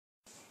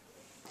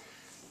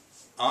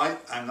I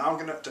am now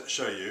going to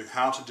show you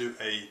how to do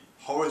a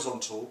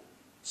horizontal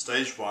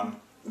stage 1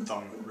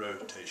 thumb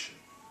rotation.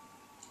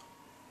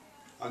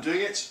 I'm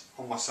doing it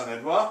on my son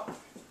Edouard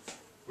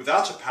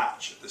without a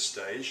patch at this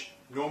stage.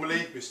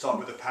 Normally we start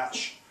with a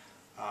patch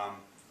on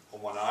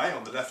one eye,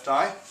 on the left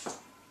eye.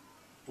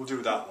 We'll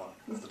do that one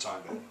for the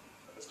time being.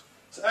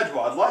 So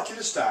Edouard, I'd like you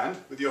to stand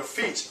with your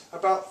feet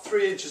about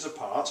 3 inches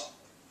apart,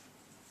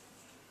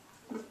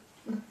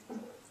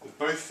 with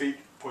both feet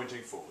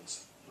pointing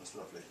forwards. That's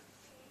lovely.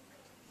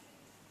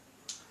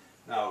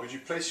 Now, would you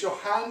place your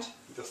hand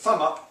with your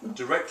thumb up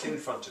directly in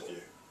front of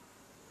you,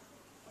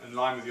 in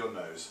line with your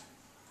nose?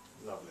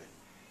 Lovely.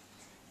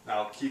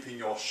 Now, keeping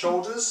your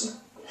shoulders,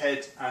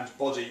 head and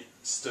body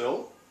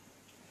still,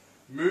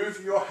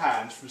 move your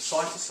hand from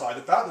side to side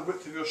about the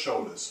width of your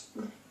shoulders.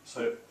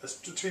 So, it's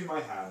between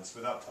my hands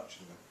without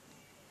touching them.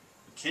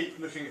 Keep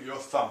looking at your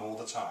thumb all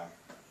the time.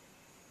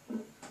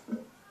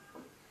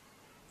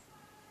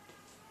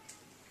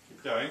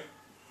 Keep going.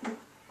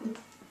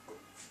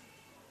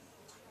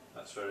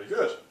 That's very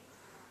good.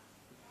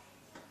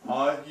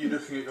 Are you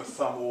looking at your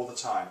thumb all the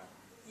time?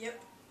 Yep.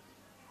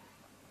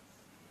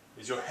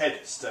 Is your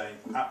head staying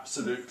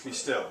absolutely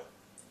still?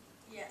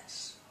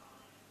 Yes.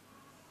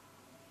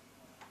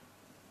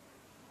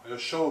 Are your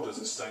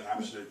shoulders staying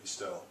absolutely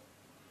still?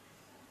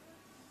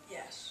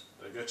 Yes.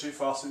 Don't go too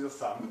fast with your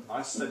thumb.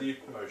 Nice steady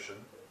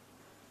motion.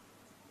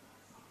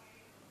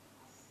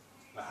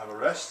 Now have a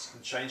rest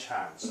and change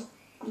hands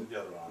to the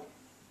other arm.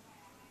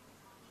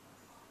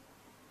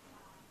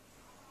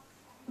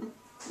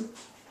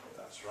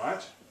 That's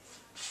right.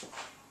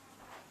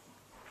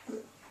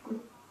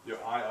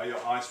 Are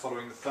your eyes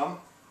following the thumb?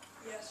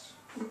 Yes.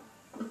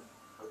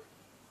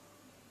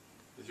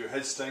 Is your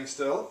head staying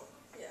still?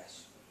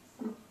 Yes.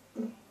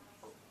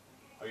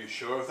 Are you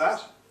sure of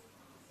that?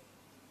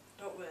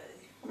 Not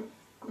really.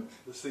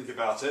 Just think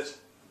about it.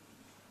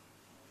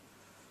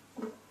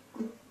 Are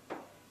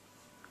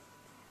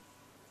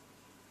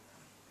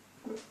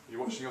you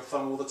watching your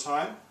thumb all the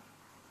time?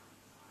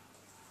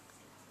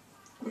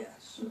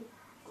 Yes.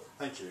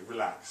 Thank you.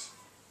 Relax.